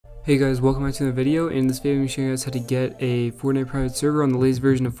Hey guys, welcome back to the video. In this video I'm showing you guys how to get a Fortnite private server on the latest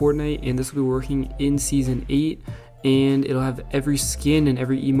version of Fortnite, and this will be working in Season 8, and it'll have every skin and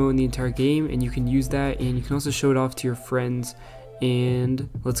every emote in the entire game, and you can use that, and you can also show it off to your friends. And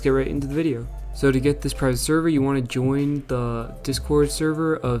let's get right into the video. So to get this private server, you want to join the Discord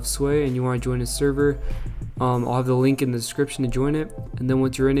server of Sway, and you want to join a server. I'll have the link in the description to join it, and then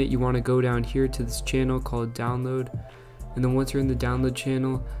once you're in it, you want to go down here to this channel called download, and then once you're in the download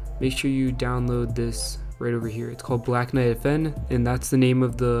channel, make sure you download this right over here. It's called Black Knight FN, and that's the name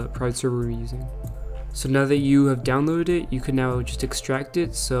of the private server we're using. So now that you have downloaded it, you can now just extract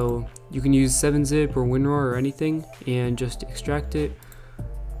it. So you can use 7-zip or WinRAR or anything and just extract it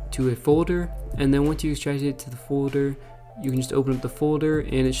to a folder. And then once you extract it to the folder, you can just open up the folder,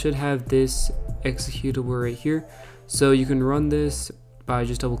 and it should have this executable right here. So you can run this by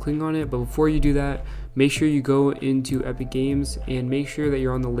just double clicking on it, but before you do that, make sure you go into Epic Games and make sure that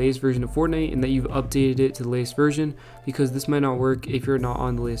you're on the latest version of Fortnite and that you've updated it to the latest version, because this might not work if you're not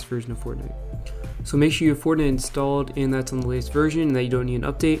on the latest version of Fortnite. So make sure you have Fortnite installed and that's on the latest version and that you don't need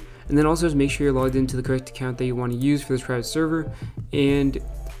an update, and then also just make sure you're logged into the correct account that you want to use for this private server. And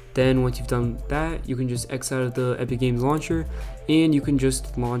then once you've done that, you can just X out of the Epic Games launcher and you can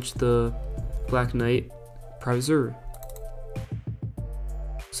just launch the Black Knight private server.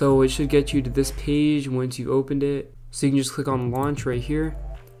 So it should get you to this page once you've opened it. So you can just click on launch right here,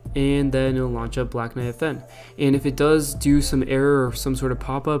 and then it'll launch up Black Knight FN. And if it does do some error or some sort of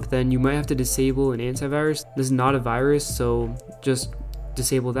pop-up, then you might have to disable an antivirus. This is not a virus, so just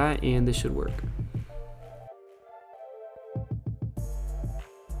disable that and this should work.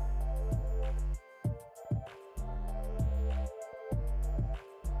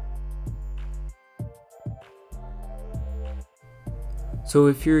 So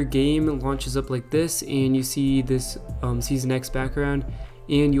if your game launches up like this and you see this Season X background,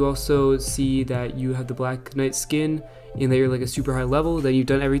 and you also see that you have the Black Knight skin and that you're like a super high level, then you've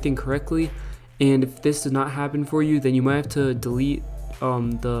done everything correctly. And if this does not happen for you, then you might have to delete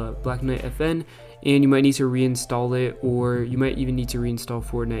the Black Knight FN, and you might need to reinstall it, or you might even need to reinstall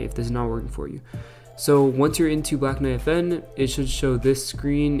Fortnite if this is not working for you. So once you're into Black Knight FN, it should show this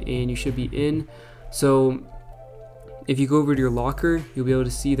screen and you should be in. So if you go over to your locker, you'll be able to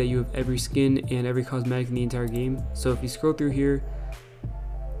see that you have every skin and every cosmetic in the entire game. So if you scroll through here,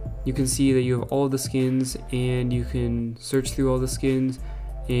 you can see that you have all the skins, and you can search through all the skins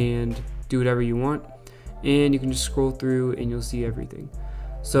and do whatever you want. And you can just scroll through and you'll see everything.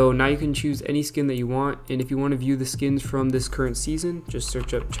 So now you can choose any skin that you want, and if you want to view the skins from this current season, just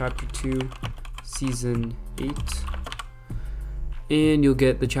search up Chapter 2 Season 8. And you'll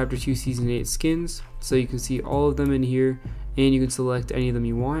get the Chapter 2 Season 8 skins, so you can see all of them in here, and you can select any of them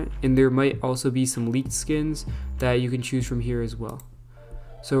you want. And there might also be some leaked skins that you can choose from here as well.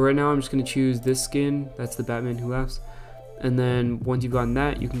 So right now I'm just going to choose this skin, that's the Batman Who Laughs. And then once you've gotten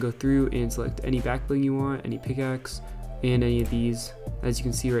that, you can go through and select any back bling you want, any pickaxe, and any of these. As you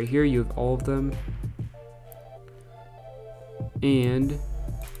can see right here, you have all of them. And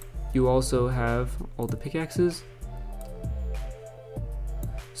you also have all the pickaxes.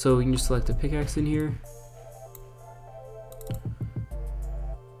 So we can just select a pickaxe in here.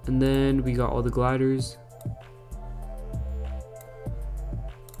 And then we got all the gliders.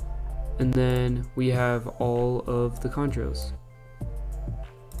 And then we have all of the contrails.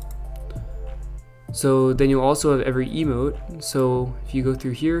 So then you'll also have every emote. So if you go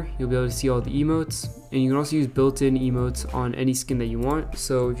through here, you'll be able to see all the emotes. And you can also use built-in emotes on any skin that you want.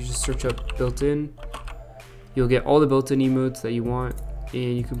 So if you just search up built-in, you'll get all the built-in emotes that you want.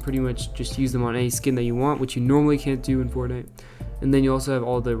 And you can pretty much just use them on any skin that you want, which you normally can't do in Fortnite. And then you also have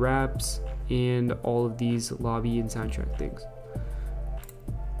all the raps and all of these lobby and soundtrack things.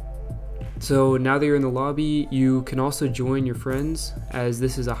 So now that you're in the lobby, you can also join your friends, as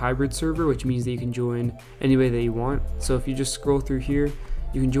this is a hybrid server, which means that you can join anybody that you want. So if you just scroll through here,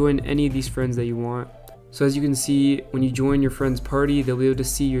 you can join any of these friends that you want. So as you can see, when you join your friend's party, they'll be able to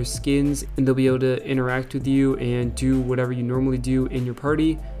see your skins and they'll be able to interact with you and do whatever you normally do in your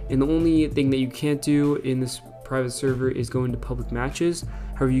party. And the only thing that you can't do in this private server is go into public matches.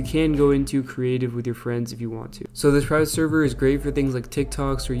 However, you can go into creative with your friends if you want to. So this private server is great for things like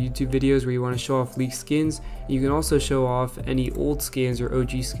TikToks or YouTube videos where you want to show off leaked skins. And you can also show off any old skins or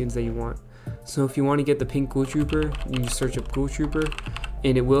OG skins that you want. So if you want to get the pink Ghoul Trooper, you can just search up Ghoul Trooper,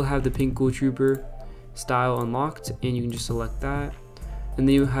 and it will have the pink Ghoul Trooper style unlocked, and you can just select that. And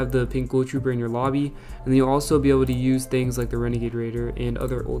then you have the pink Ghoul Trooper in your lobby, and then you'll also be able to use things like the Renegade Raider and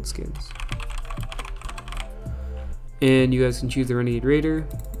other old skins. And you guys can choose the Renegade Raider,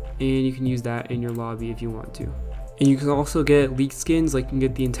 and you can use that in your lobby if you want to. And you can also get leaked skins, like you can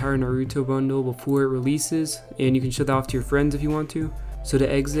get the entire Naruto bundle before it releases, and you can show that off to your friends if you want to. So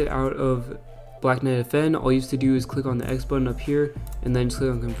to exit out of Black Knight FN, all you have to do is click on the X button up here and then just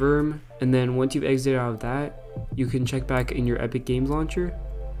click on confirm. And then once you've exited out of that, you can check back in your Epic Games launcher.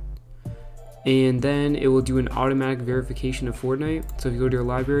 And then it will do an automatic verification of Fortnite. So if you go to your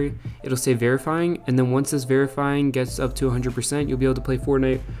library, it'll say verifying, and then once this verifying gets up to 100%, you'll be able to play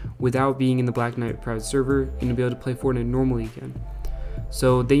Fortnite without being in the Black Knight private server, and you'll be able to play Fortnite normally again.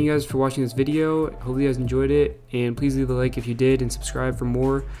 So thank you guys for watching this video. Hope you guys enjoyed it, and please leave a like if you did and subscribe for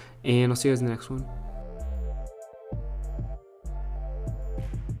more, and I'll see you guys in the next one.